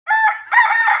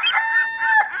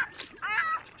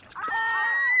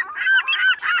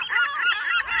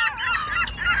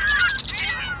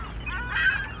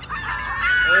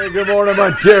Good morning,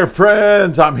 my dear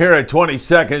friends. I'm here at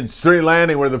 22nd Street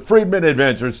Landing where the Friedman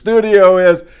Adventure Studio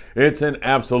is. It's an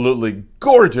absolutely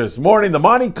gorgeous morning. The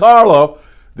Monte Carlo,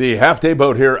 the half-day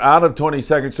boat here out of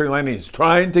 22nd Street Landing, is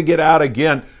trying to get out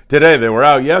again today. They were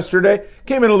out yesterday,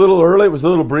 came in a little early. It was a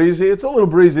little breezy. It's a little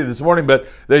breezy this morning, but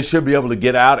they should be able to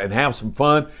get out and have some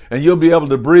fun, and you'll be able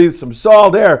to breathe some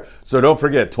salt air. So don't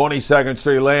forget, 22nd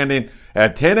Street Landing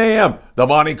at 10 a.m., the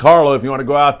Monte Carlo, if you want to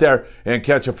go out there and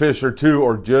catch a fish or two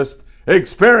or just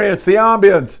experience the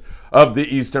ambience of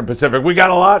the Eastern Pacific. We got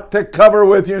a lot to cover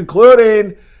with you,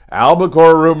 including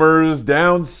albacore rumors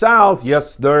down south.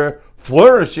 Yes, they're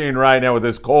flourishing right now with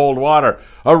this cold water.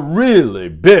 A really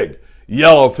big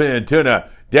yellowfin tuna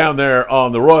down there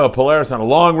on the Royal Polaris on a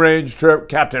long-range trip.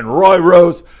 Captain Roy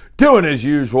Rose doing his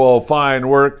usual fine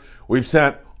work. We've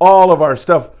sent all of our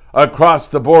stuff across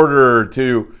the border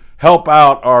to help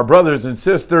out our brothers and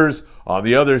sisters on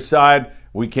the other side.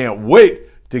 We can't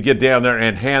wait to get down there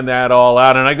and hand that all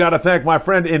out. And I got to thank my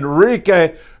friend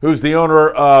Enrique, who's the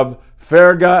owner of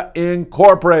Ferga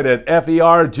Incorporated,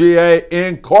 Ferga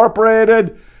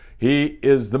Incorporated. He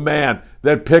is the man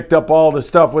that picked up all the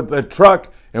stuff with the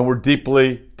truck, and we're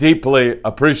deeply, deeply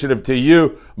appreciative to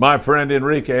you, my friend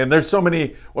Enrique. And there's so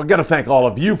many, well, I've got to thank all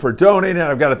of you for donating.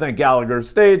 I've got to thank Gallagher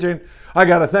Staging. I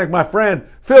got to thank my friend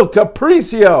Phil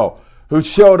Capricio, who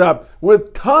showed up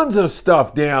with tons of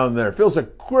stuff down there. Phil's a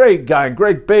great guy,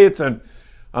 great baits, and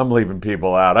I'm leaving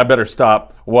people out. I better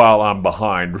stop while I'm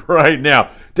behind right now.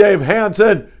 Dave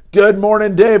Hansen, good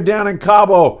morning, Dave, down in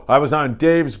Cabo. I was on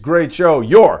Dave's great show,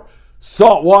 Your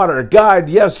Saltwater Guide,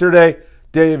 yesterday.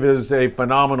 Dave is a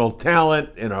phenomenal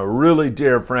talent and a really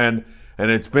dear friend, and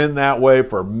it's been that way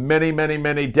for many, many,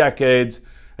 many decades.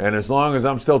 And as long as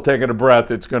I'm still taking a breath,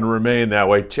 it's going to remain that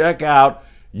way. Check out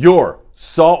Your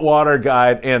Saltwater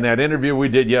Guide, and that interview we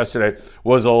did yesterday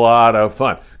was a lot of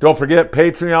fun. Don't forget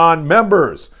Patreon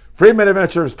members. Friedman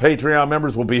Adventures Patreon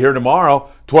members will be here tomorrow,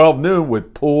 12 noon,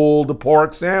 with pulled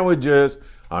pork sandwiches.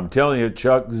 I'm telling you,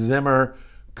 Chuck Zimmer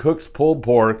cooks pulled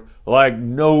pork like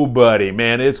nobody,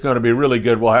 man. It's going to be really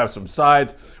good. We'll have some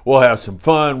sides. We'll have some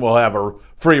fun. We'll have a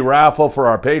free raffle for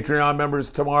our Patreon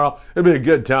members tomorrow. It'll be a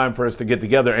good time for us to get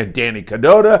together. And Danny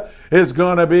Cadota is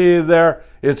going to be there.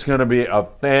 It's going to be a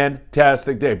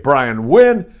fantastic day. Brian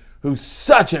Wynn, who's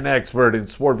such an expert in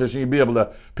sport fishing, you'll be able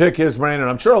to pick his brain. And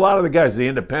I'm sure a lot of the guys, the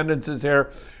Independence is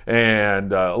here,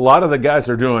 and a lot of the guys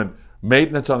are doing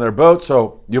maintenance on their boats.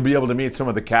 So you'll be able to meet some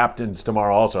of the captains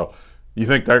tomorrow also. You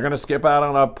think they're going to skip out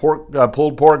on a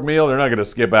pulled pork meal? They're not going to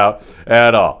skip out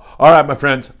at all. All right, my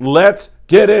friends, let's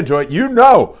get into it. You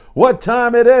know what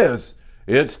time it is.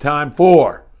 It's time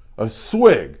for a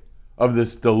swig of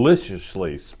this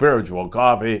deliciously spiritual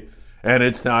coffee, and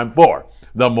it's time for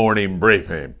the morning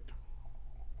briefing.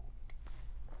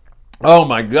 Oh,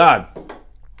 my God.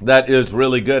 That is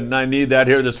really good, and I need that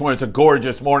here this morning. It's a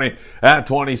gorgeous morning at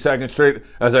 22nd Street.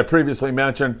 As I previously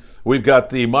mentioned, we've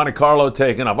got the Monte Carlo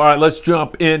taken off. All right, let's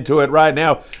jump into it right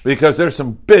now because there's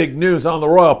some big news on the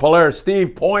Royal Polaris.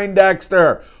 Steve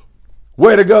Poindexter.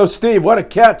 Way to go, Steve. What a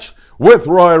catch with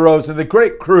Roy Rose and the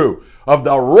great crew of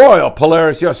the Royal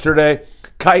Polaris yesterday,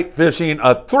 kite fishing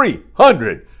a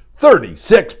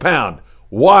 336-pound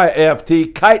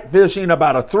YFT, kite fishing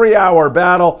about a 3-hour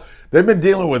battle. They've been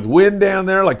dealing with wind down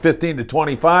there, like 15 to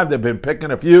 25. They've been picking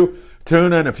a few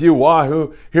tuna and a few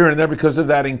wahoo here and there because of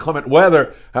that inclement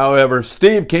weather. However,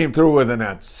 Steve came through with an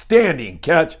outstanding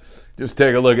catch. Just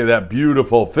take a look at that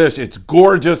beautiful fish. It's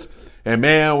gorgeous. And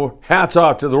man, hats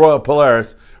off to the Royal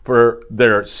Polaris for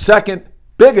their second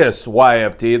biggest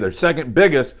YFT, their second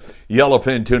biggest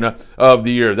yellowfin tuna of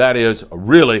the year. That is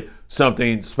really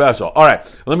something special. All right,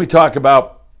 let me talk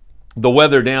about the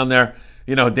weather down there.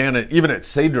 You know, even at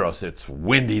Cedros, it's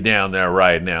windy down there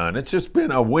right now, and it's just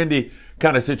been a windy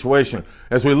kind of situation.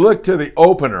 As we look to the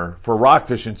opener for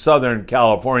rockfish in Southern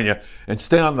California and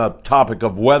stay on the topic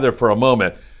of weather for a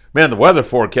moment, man, the weather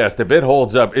forecast, if it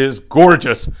holds up, is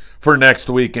gorgeous for next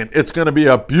weekend. It's going to be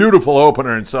a beautiful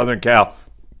opener in Southern Cal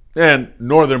and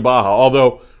Northern Baja,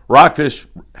 although rockfish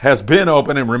has been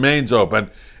open and remains open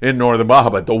in Northern Baja,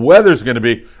 but the weather's going to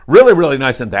be really, really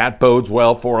nice, and that bodes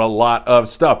well for a lot of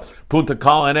stuff. Punta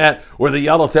Colonet, where the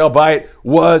yellowtail bite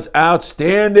was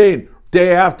outstanding.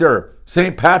 Day after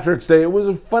St. Patrick's Day, it was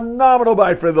a phenomenal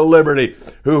bite for the Liberty,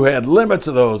 who had limits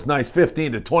of those nice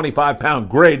 15 to 25-pound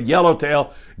grade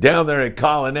yellowtail down there at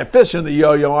Colonet, fishing the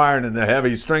yo-yo iron and the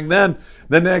heavy string. Then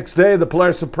the next day, the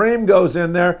Polaris Supreme goes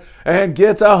in there and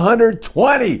gets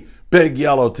 120 big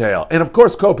yellowtail, and of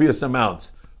course copious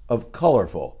amounts of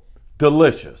colorful,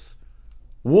 delicious,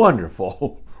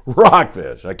 wonderful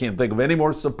rockfish. I can't think of any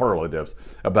more superlatives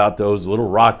about those little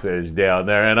rockfish down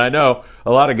there. And I know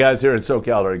a lot of guys here in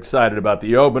SoCal are excited about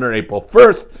the opener April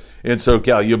 1st. In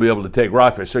SoCal, you'll be able to take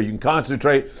rockfish. So you can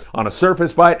concentrate on a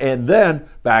surface bite and then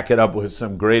back it up with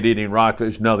some great eating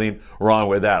rockfish. Nothing wrong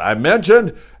with that. I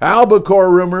mentioned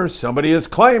albacore rumors. Somebody is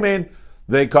claiming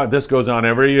they caught, this goes on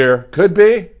every year. Could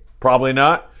be, probably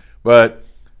not, but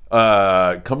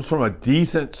comes from a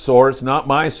decent source, not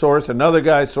my source, another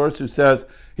guy's source who says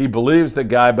he believes the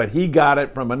guy, but he got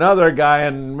it from another guy,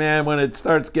 and man, when it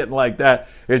starts getting like that,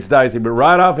 it's dicey. But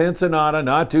right off Ensenada,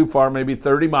 not too far, maybe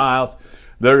 30 miles,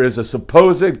 there is a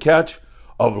supposed catch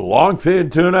of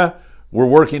longfin tuna. We're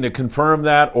working to confirm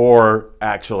that or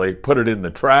actually put it in the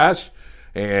trash.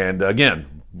 And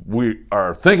again, we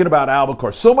are thinking about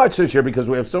albacore so much this year because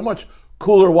we have so much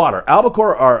cooler water.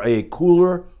 Albacore are a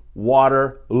cooler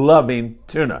water loving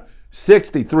tuna.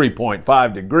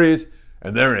 63.5 degrees,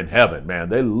 and they're in heaven, man.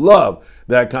 They love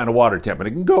that kind of water temp. And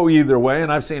it can go either way,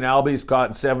 and I've seen albies caught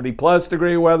in 70 plus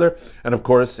degree weather and of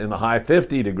course in the high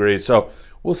 50 degrees. So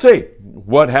we'll see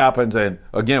what happens, and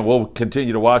again, we'll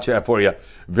continue to watch that for you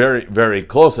very, very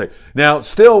closely. Now,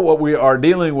 still what we are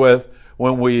dealing with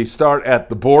when we start at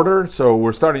the border, so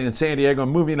we're starting in San Diego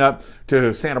and moving up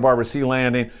to Santa Barbara Sea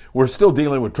Landing, we're still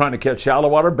dealing with trying to catch shallow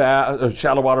water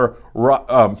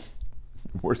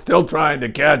we're still trying to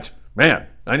catch, man,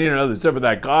 I need another sip of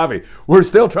that coffee. We're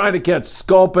still trying to catch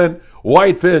sculpin,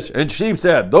 whitefish, and sheep's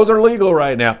head. Those are legal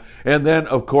right now. And then,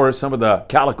 of course, some of the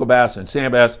calico bass and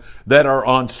sand bass that are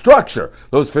on structure.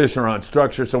 Those fish are on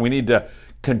structure, so we need to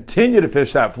continue to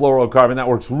fish that fluorocarbon. That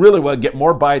works really well. Get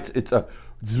more bites. It's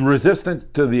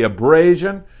resistant to the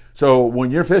abrasion. So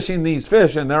when you're fishing these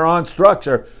fish and they're on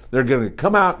structure, they're going to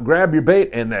come out, grab your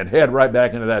bait, and then head right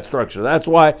back into that structure. That's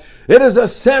why it is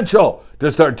essential to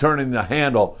start turning the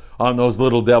handle on those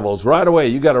little devils right away.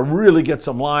 You got to really get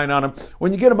some line on them.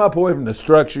 When you get them up away from the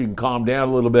structure, you can calm down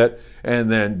a little bit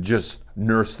and then just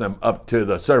nurse them up to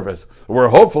the surface, where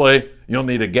hopefully you'll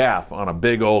need a gaff on a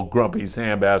big old grumpy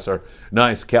sand bass or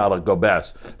nice calico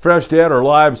bass. Fresh dead or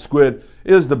live squid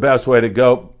is the best way to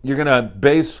go. You're going to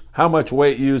base how much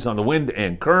weight you use on the wind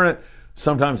and current.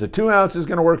 Sometimes a 2 ounce is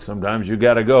going to work. Sometimes you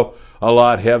got to go a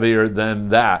lot heavier than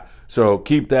that. So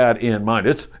keep that in mind.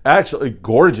 It's actually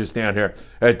gorgeous down here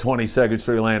at 22nd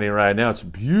Street Landing right now. It's a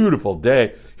beautiful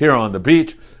day here on the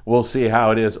beach. We'll see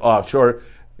how it is offshore.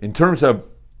 In terms of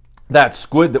that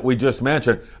squid that we just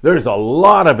mentioned, there's a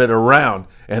lot of it around,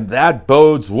 and that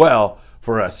bodes well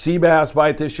for a sea bass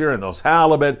bite this year and those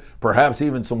halibut, perhaps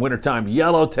even some wintertime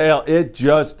yellowtail. It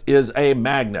just is a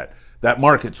magnet, that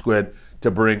market squid,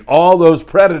 to bring all those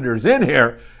predators in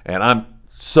here. And I'm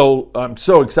so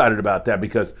excited about that,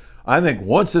 because I think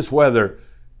once this weather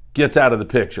gets out of the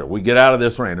picture, we get out of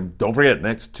this rain, and don't forget,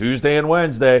 next Tuesday and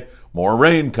Wednesday, more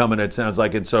rain coming, it sounds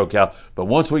like, in SoCal. But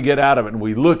once we get out of it and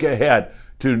we look ahead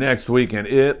to next weekend,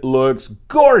 it looks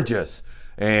gorgeous.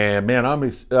 And man,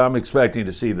 I'm expecting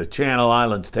to see the Channel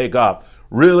Islands take off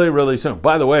really, really soon.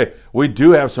 By the way, we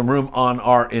do have some room on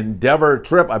our Endeavor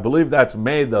trip. I believe that's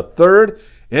May the 3rd.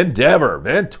 Endeavor,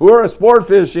 Ventura Sport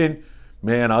Fishing.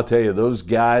 Man, I'll tell you, those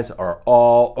guys are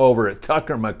all over it.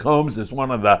 Tucker McCombs is one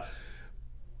of the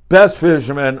best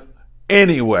fishermen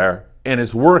anywhere, and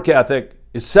his work ethic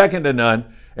is second to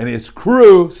none. And his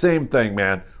crew, same thing,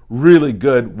 man. Really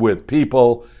good with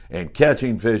people and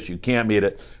catching fish. You can't beat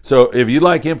it. So if you'd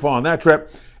like info on that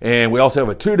trip, and we also have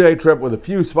a 2-day trip with a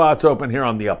few spots open here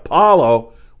on the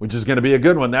Apollo, which is going to be a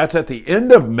good one. That's at the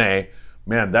end of May.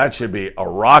 Man, that should be a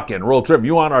rock and roll trip.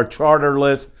 You on our charter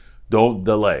list, don't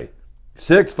delay.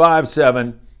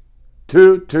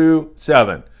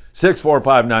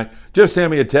 657-227-6459. Just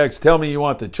send me a text. Tell me you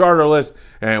want the charter list,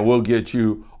 and we'll get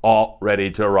you all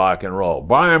ready to rock and roll.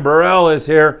 Brian Burrell is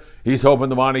here. He's hoping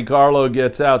the Monte Carlo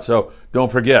gets out, so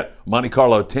don't forget, Monte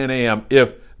Carlo, 10 a.m.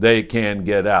 if they can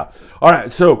get out. All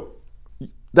right, so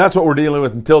that's what we're dealing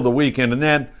with until the weekend, and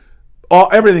then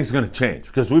everything's going to change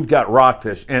because we've got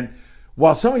rockfish. And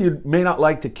while some of you may not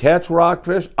like to catch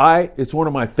rockfish, it's one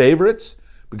of my favorites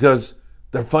because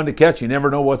they're fun to catch. You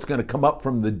never know what's going to come up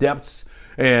from the depths,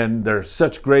 and they're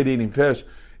such great eating fish.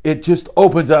 It just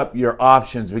opens up your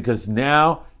options because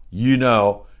now you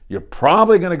know you're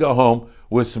probably going to go home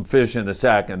with some fish in the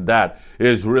sack, and that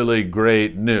is really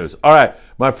great news. All right,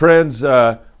 my friends,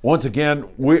 once again,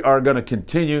 we are going to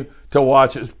continue to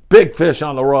watch this big fish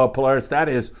on the Royal Polaris. That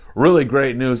is really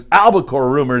great news. Albacore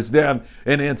rumors down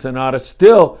in Ensenada,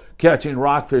 still catching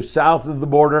rockfish south of the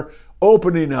border,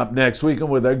 opening up next weekend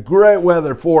with a great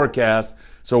weather forecast.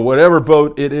 So whatever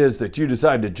boat it is that you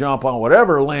decide to jump on,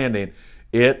 whatever landing,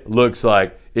 it looks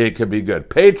like it could be good.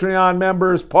 Patreon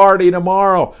members, party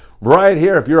tomorrow. right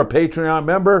here. If you're a Patreon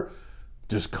member,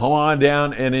 just come on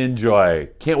down and enjoy.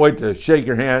 Can't wait to shake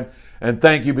your hand and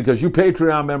thank you, because you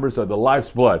Patreon members are the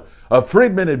life's blood of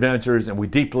Friedman Adventures, and we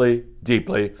deeply,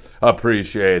 deeply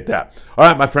appreciate that. All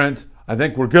right, my friends, I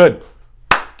think we're good.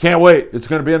 Can't wait. It's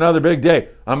going to be another big day.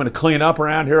 I'm going to clean up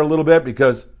around here a little bit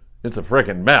because it's a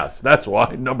freaking mess. That's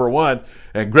why, number one.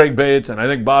 And Greg Bates and I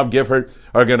think Bob Gifford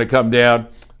are going to come down.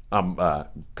 I'm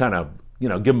kind of,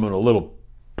 giving them a little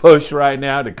push right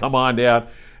now to come on down,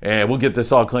 and we'll get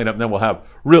this all cleaned up, and then we'll have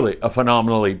really a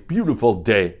phenomenally beautiful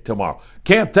day tomorrow.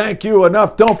 Can't thank you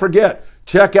enough. Don't forget,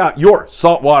 check out Your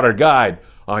Saltwater Guide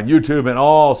on YouTube and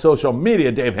all social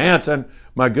media. Dave Hansen,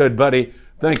 my good buddy.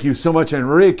 Thank you so much,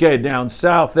 Enrique, down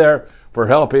south there, for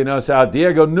helping us out.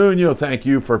 Diego Nuno, thank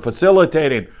you for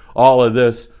facilitating all of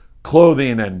this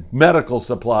clothing and medical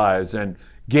supplies and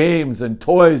games and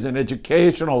toys and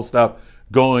educational stuff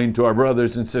going to our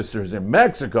brothers and sisters in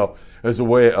Mexico as a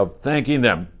way of thanking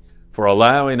them for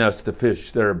allowing us to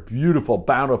fish their beautiful,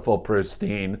 bountiful,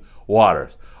 pristine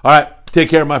waters. All right, take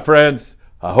care, my friends.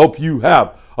 I hope you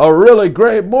have a really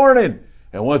great morning.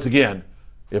 And once again,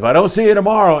 if I don't see you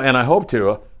tomorrow, and I hope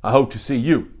to see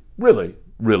you really,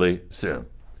 really soon.